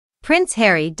Prince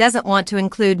Harry doesn't want to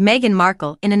include Meghan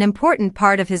Markle in an important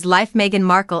part of his life. Meghan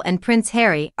Markle and Prince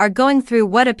Harry are going through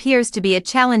what appears to be a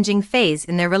challenging phase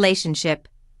in their relationship,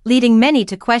 leading many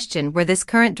to question where this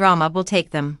current drama will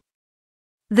take them.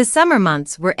 The summer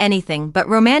months were anything but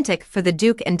romantic for the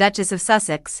Duke and Duchess of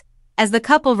Sussex, as the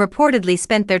couple reportedly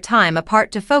spent their time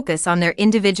apart to focus on their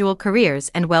individual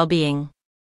careers and well-being.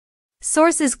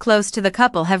 Sources close to the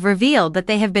couple have revealed that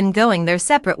they have been going their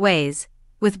separate ways,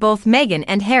 with both Meghan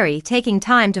and Harry taking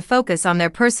time to focus on their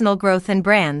personal growth and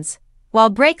brands. While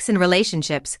breaks in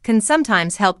relationships can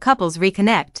sometimes help couples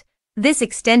reconnect, this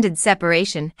extended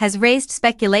separation has raised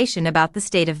speculation about the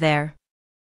state of their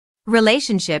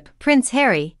relationship. Prince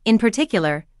Harry, in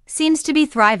particular, seems to be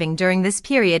thriving during this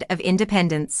period of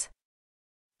independence.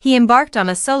 He embarked on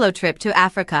a solo trip to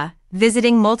Africa,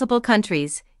 visiting multiple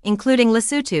countries, including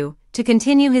Lesotho, to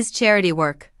continue his charity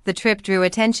work. The trip drew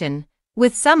attention,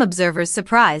 with some observers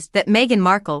surprised that Meghan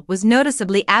Markle was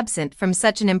noticeably absent from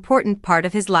such an important part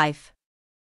of his life.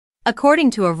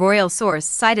 According to a royal source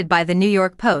cited by the New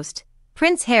York Post,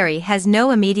 Prince Harry has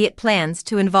no immediate plans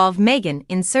to involve Meghan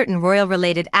in certain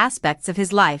royal-related aspects of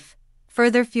his life,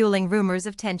 further fueling rumors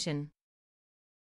of tension.